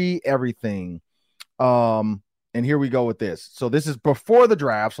pre-draft, pre-everything. And here we go with this. So this is before the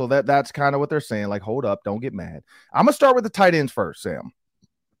draft. So that's kind of what they're saying. Like, hold up, don't get mad. I'm going to start with the tight ends first, Sam.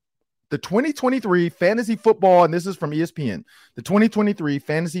 The 2023 fantasy football, and this is from ESPN, the 2023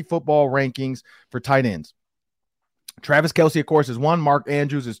 fantasy football rankings for tight ends. Travis Kelce, of course, is 1. Mark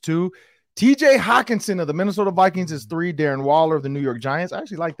Andrews is 2. TJ Hawkinson of the Minnesota Vikings is 3. Darren Waller of the New York Giants, I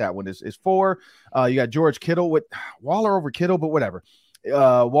actually like that one, is 4. You got George Kittle with Waller over Kittle, but whatever.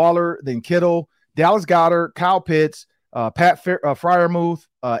 Waller, then Kittle. Dallas Goedert, Kyle Pitts, Pat Freiermuth,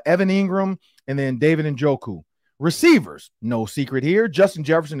 Evan Ingram, and then David Njoku. Receivers, no secret here. Justin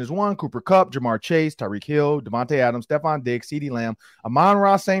Jefferson is 1, Cooper Kupp, Jamar Chase, Tyreek Hill, Devontae Adams, Stephon Diggs, CeeDee Lamb,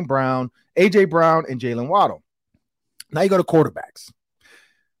 Amon-Ra St. Brown, A.J. Brown, and Jalen Waddle. Now you go to quarterbacks.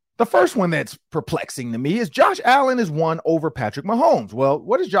 The first one that's perplexing to me is Josh Allen is 1 over Patrick Mahomes. Well,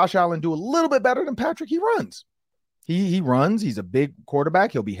 what does Josh Allen do a little bit better than Patrick? He runs. He runs. He's a big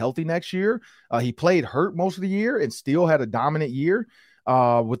quarterback. He'll be healthy next year. He played hurt most of the year and still had a dominant year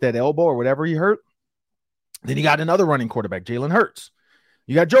with that elbow or whatever he hurt. Then you got another running quarterback, Jalen Hurts.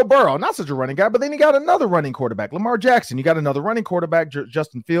 You got Joe Burrow, not such a running guy, but then you got another running quarterback, Lamar Jackson. You got another running quarterback,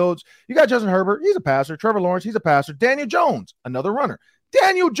 Justin Fields. You got Justin Herbert. He's a passer. Trevor Lawrence, he's a passer. Daniel Jones, another runner.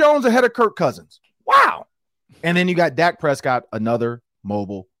 Daniel Jones ahead of Kirk Cousins. Wow. And then you got Dak Prescott, another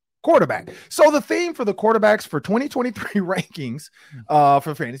mobile quarterback. So the theme for the quarterbacks for 2023 rankings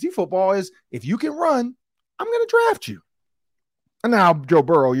for fantasy football is if you can run, I'm going to draft you. And now Joe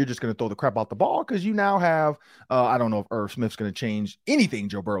Burrow, you're just going to throw the crap out the ball because you now have, I don't know if Irv Smith's going to change anything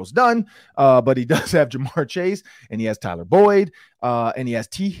Joe Burrow's done, but he does have Jamar Chase and he has Tyler Boyd and he has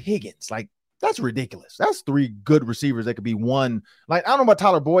T. Higgins. Like, that's ridiculous. That's 3 good receivers that could be one. Like, I don't know about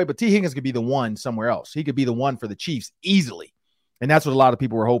Tyler Boyd, but T. Higgins could be the one somewhere else. He could be the one for the Chiefs easily. And that's what a lot of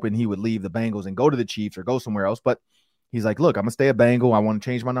people were hoping he would leave the Bengals and go to the Chiefs or go somewhere else. But he's like, look, I'm going to stay a Bengal. I want to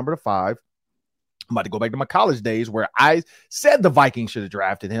change my number to 5. I'm about to go back to my college days where I said the Vikings should have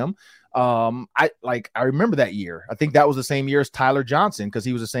drafted him. I remember that year. I think that was the same year as Tyler Johnson because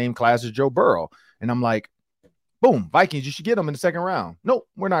he was the same class as Joe Burrow. And I'm like, boom, Vikings, you should get him in the second round. Nope,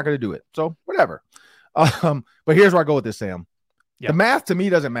 we're not going to do it. So whatever. But here's where I go with this, Sam. Yep. The math to me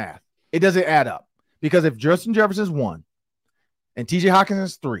doesn't math. It doesn't add up because if Justin Jefferson's 1 and TJ Hawkinson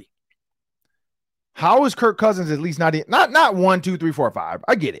is 3, how is Kirk Cousins at least not 1, 2, 3, 4, 5?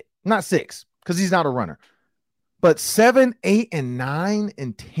 I get it. Not 6 because he's not a runner. But 7, 8, and 9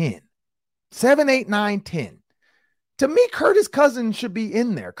 and 10. 7, 8, 9, 10. To me, Curtis Cousins should be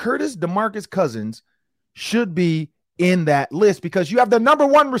in there. Curtis DeMarcus Cousins should be in that list because you have the number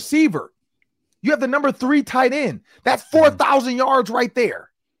 1 receiver. You have the number 3 tight end. That's 4,000 yards right there.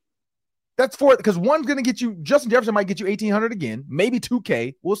 That's because one's going to get you, Justin Jefferson might get you 1,800 again, maybe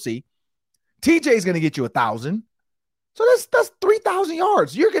 2K. We'll see. TJ is going to get you 1,000. So that's 3,000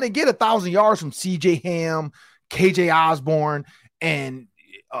 yards. You're going to get 1,000 yards from CJ Ham, KJ Osborne, and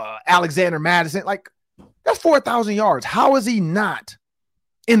Alexander Madison. Like, that's 4,000 yards. How is he not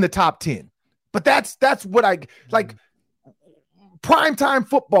in the top 10? But that's what I like. Primetime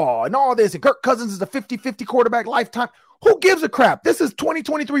football and all this. And Kirk Cousins is a 50-50 quarterback lifetime. Who gives a crap? This is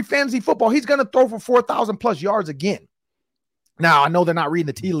 2023 fantasy football. He's going to throw for 4,000 plus yards again. Now, I know they're not reading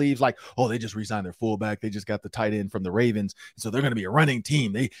the tea leaves like, oh, they just re-signed their fullback. They just got the tight end from the Ravens. So they're going to be a running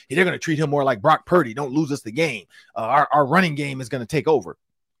team. They're going to treat him more like Brock Purdy. Don't lose us the game. Our running game is going to take over.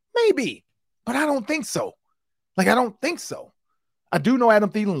 Maybe, but I don't think so. I don't think so. I do know Adam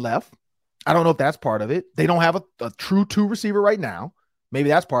Thielen left. I don't know if that's part of it. They don't have a true 2 receiver right now. Maybe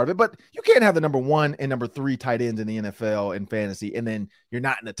that's part of it, but you can't have the number 1 and number 3 tight ends in the NFL in fantasy, and then you're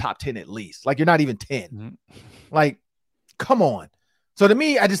not in the top 10 at least. You're not even 10. Mm-hmm. Come on. So to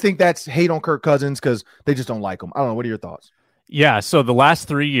me, I just think that's hate on Kirk Cousins because they just don't like him. I don't know. What are your thoughts? Yeah, so the last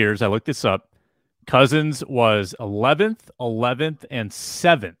 3 years, I looked this up, Cousins was 11th, 11th, and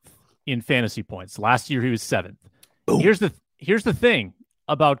 7th in fantasy points. Last year, he was 7th. Boom. Here's the thing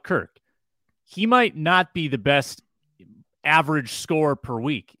about Kirk. He might not be the best average score per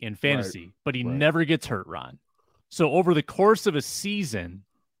week in fantasy, but he never gets hurt, Ron. So over the course of a season,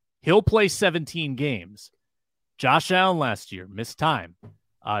 he'll play 17 games. Josh Allen last year missed time.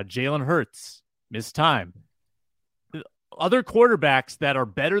 Jalen Hurts missed time. Other quarterbacks that are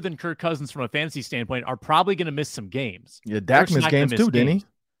better than Kirk Cousins from a fantasy standpoint are probably going to miss some games. Yeah, Dak missed games too, didn't he?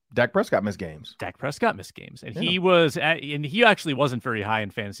 Dak Prescott missed games. And he actually wasn't very high in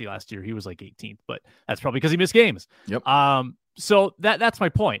fantasy last year. He was like 18th, but that's probably because he missed games. Yep. So that's my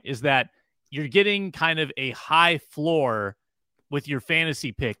point, is that you're getting kind of a high floor with your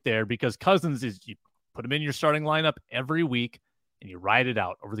fantasy pick there, because Cousins is, you put him in your starting lineup every week and you ride it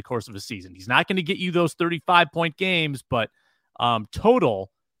out over the course of a season. He's not going to get you those 35-point games, but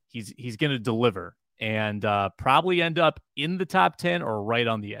total, he's going to deliver and probably end up in the top 10 or right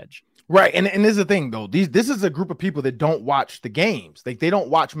on the edge. Right. And this is the thing, though. This is a group of people that don't watch the games. They don't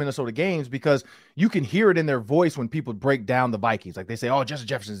watch Minnesota games because you can hear it in their voice when people break down the Vikings. They say, oh, Justin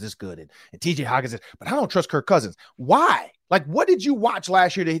Jefferson is this good. And TJ Hawkins is, but I don't trust Kirk Cousins. Why? What did you watch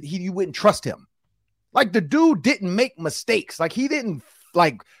last year that you wouldn't trust him? The dude didn't make mistakes. He didn't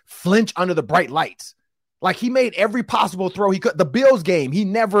flinch under the bright lights. He made every possible throw he could. The Bills game, he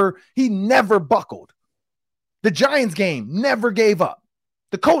never buckled. The Giants game, never gave up.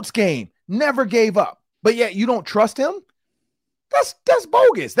 The Colts game, never gave up. But yet you don't trust him? That's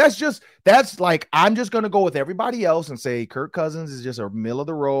bogus. That's I'm just going to go with everybody else and say Kirk Cousins is just a middle of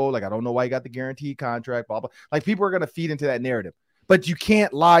the road. I don't know why he got the guaranteed contract, blah, blah. People are going to feed into that narrative. But you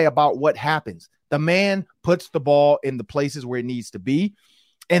can't lie about what happens. The man puts the ball in the places where it needs to be.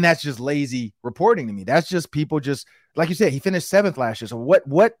 And that's just lazy reporting to me. That's just people just, like you said, he finished 7th last year. So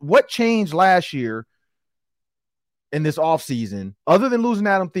what changed last year in this offseason, other than losing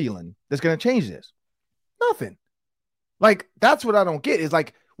Adam Thielen, that's going to change this? Nothing. That's what I don't get is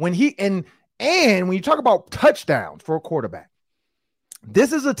when he, and when you talk about touchdowns for a quarterback,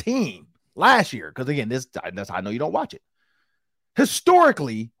 this is a team last year. Cause again, that's how I know you don't watch it.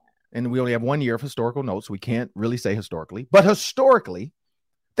 Historically, and we only have 1 year of historical notes, so we can't really say historically, but historically,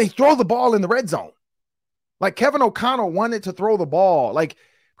 they throw the ball in the red zone. Kevin O'Connell wanted to throw the ball,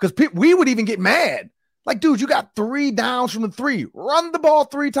 because we would even get mad. Dude, you got 3 downs from the 3. Run the ball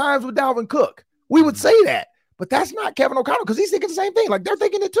 3 times with Dalvin Cook. We would say that, but that's not Kevin O'Connell because he's thinking the same thing. They're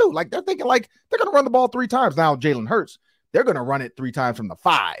thinking it too. They're thinking they're going to run the ball 3 times. Now, Jalen Hurts, they're going to run it 3 times from the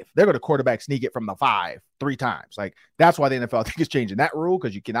 5. They're going to quarterback sneak it from the 5 3 times. That's why the NFL, I think, is changing that rule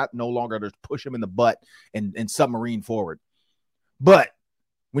because you cannot no longer just push him in the butt and submarine forward. But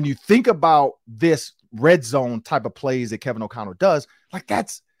when you think about this red zone type of plays that Kevin O'Connell does,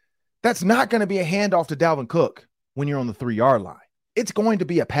 that's not going to be a handoff to Dalvin Cook when you're on the 3-yard line. It's going to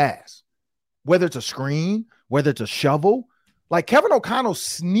be a pass, whether it's a screen, whether it's a shovel. Kevin O'Connell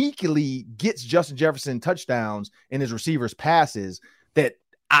sneakily gets Justin Jefferson touchdowns in his receivers' passes that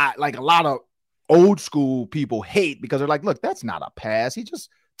a lot of old school people hate because they're look, that's not a pass. He just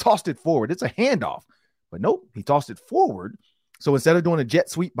tossed it forward. It's a handoff. But nope, he tossed it forward. So instead of doing a jet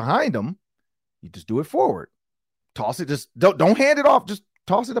sweep behind him, you just do it forward. Toss it. Just don't hand it off. Just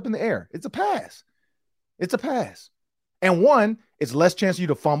toss it up in the air. It's a pass. It's a pass. And one, it's less chance of you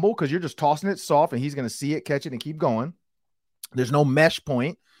to fumble because you're just tossing it soft and he's going to see it, catch it, and keep going. There's no mesh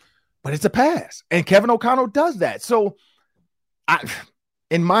point, but it's a pass. And Kevin O'Connell does that. So,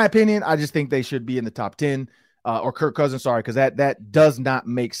 in my opinion, I just think they should be in the top 10. Or Kirk Cousins, sorry, because that does not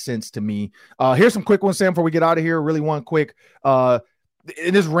make sense to me. Here's some quick ones, Sam, before we get out of here. Really one quick.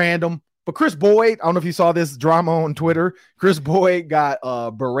 It is random, but Chris Boyd, I don't know if you saw this drama on Twitter. Chris Boyd got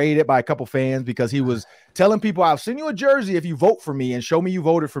berated by a couple fans because he was telling people, I'll send you a jersey if you vote for me and show me you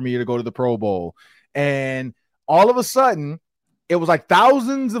voted for me to go to the Pro Bowl. And all of a sudden, it was like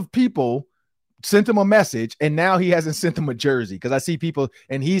thousands of people sent him a message, and now he hasn't sent them a jersey because I see people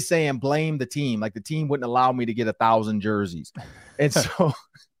and he's saying blame the team, like the team wouldn't allow me to get 1,000 jerseys. And so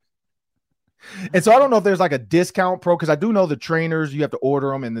I don't know if there's like a discount pro, because I do know the trainers, you have to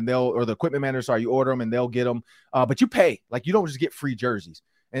order them and then or the equipment manager, sorry, you order them and they'll get them, but you pay, like you don't just get free jerseys.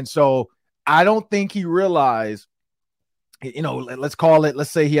 And so I don't think he realized,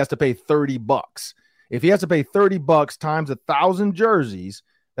 let's say he has to pay $30. If he has to pay $30 times 1,000 jerseys,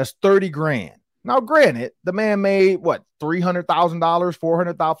 that's 30 grand. Now, granted, the man made what, $300,000,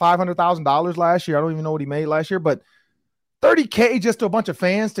 $400,000, $500,000 last year. I don't even know what he made last year, but $30K just to a bunch of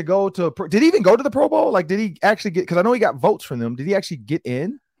fans to go to. Did he even go to the Pro Bowl? Like, did he actually get? Because I know he got votes from them. Did he actually get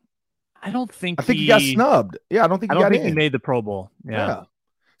in? I think he got snubbed. Yeah, I don't think he made the Pro Bowl. Yeah.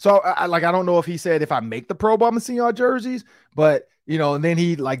 So I don't know if he said if I make the Pro Bowl, I'm gonna see y'all jerseys, but and then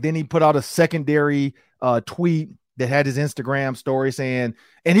he put out a secondary tweet that had his Instagram story saying,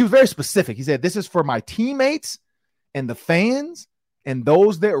 and he was very specific. He said, this is for my teammates and the fans and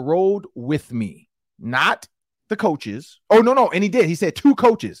those that rode with me, not the coaches. Oh, no. And he did. He said 2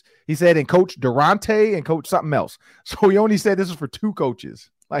 coaches. He said, and Coach Durante and Coach something else. So he only said this is for 2 coaches.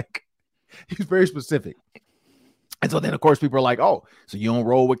 Like, he's very specific. And so then, of course, people are like, oh, so you don't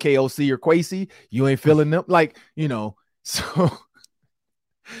roll with KOC or Kwesi? You ain't feeling them? Like,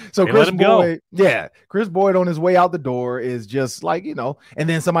 So Chris Boyd, Chris Boyd on his way out the door is just like, and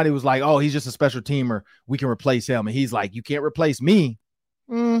then somebody was like, oh, he's just a special teamer. We can replace him. And he's like, you can't replace me.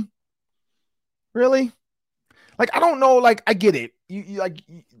 Really? Like, I don't know. Like, I get it. You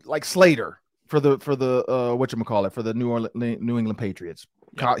like Slater for the whatchamacallit, for the New England Patriots.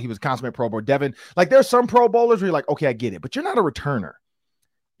 Yeah. He was consummate Pro Bowler. Devin, like there's some Pro Bowlers where you're like, okay, I get it, but you're not a returner.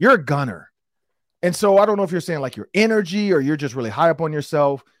 You're a gunner. And so I don't know if you're saying like your energy or you're just really high up on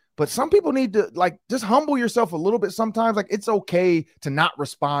yourself, but some people need to like just humble yourself a little bit sometimes. Like it's okay to not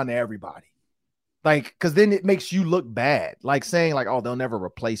respond to everybody. Like, because then it makes you look bad. Like saying like, oh, they'll never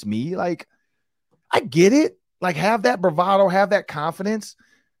replace me. Like, I get it. Like have that bravado, have that confidence,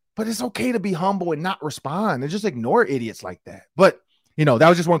 but it's okay to be humble and not respond and just ignore idiots like that. But that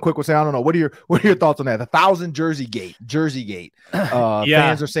was just one quick one. I don't know. What are your thoughts on that? 1,000 Jersey Gate.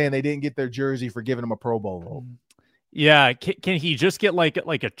 Fans are saying they didn't get their jersey for giving them a Pro Bowl vote. Yeah. Can he just get like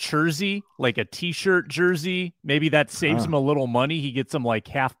a jersey, like a t-shirt jersey? Maybe that saves him a little money. He gets them like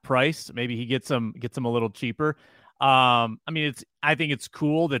half price. Maybe he gets them a little cheaper. I think it's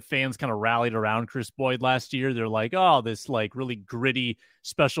cool that fans kind of rallied around Chris Boyd last year. They're like, oh, this like really gritty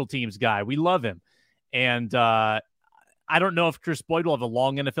special teams guy. We love him. And, I don't know if Chris Boyd will have a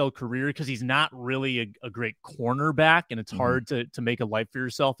long NFL career because he's not really a great cornerback, and it's hard to make a life for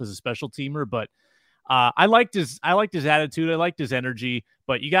yourself as a special teamer. But I liked his attitude. I liked his energy.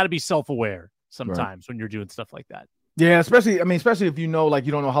 But you got to be self-aware sometimes when you're doing stuff like that. Yeah, especially if like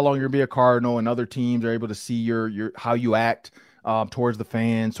you don't know how long you're gonna be a Cardinal, and other teams are able to see your how you act towards the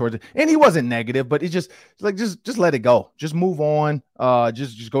fans, and he wasn't negative, but it's just let it go. Just move on.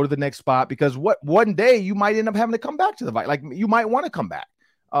 Just go to the next spot, because one day you might end up having to come back to the Vikings. Like you might want to come back.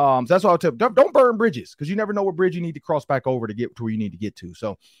 So that's all I'll tell you. Don't burn bridges, because you never know what bridge you need to cross back over to get to where you need to get to.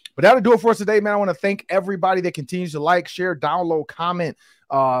 So, but that'll do it for us today, man. I want to thank everybody that continues to like, share, download, comment,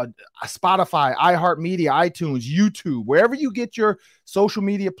 Spotify, iHeartMedia, iTunes, YouTube, wherever you get your social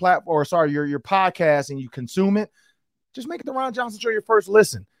media platform, your podcast, and you consume it. Just make it the Ron Johnson Show your first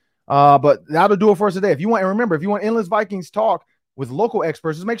listen. But that'll do it for us today. If you want Endless Vikings talk with local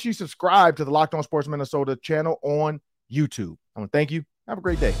experts, just make sure you subscribe to the Locked On Sports Minnesota channel on YouTube. I want to thank you. Have a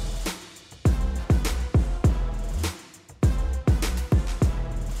great day.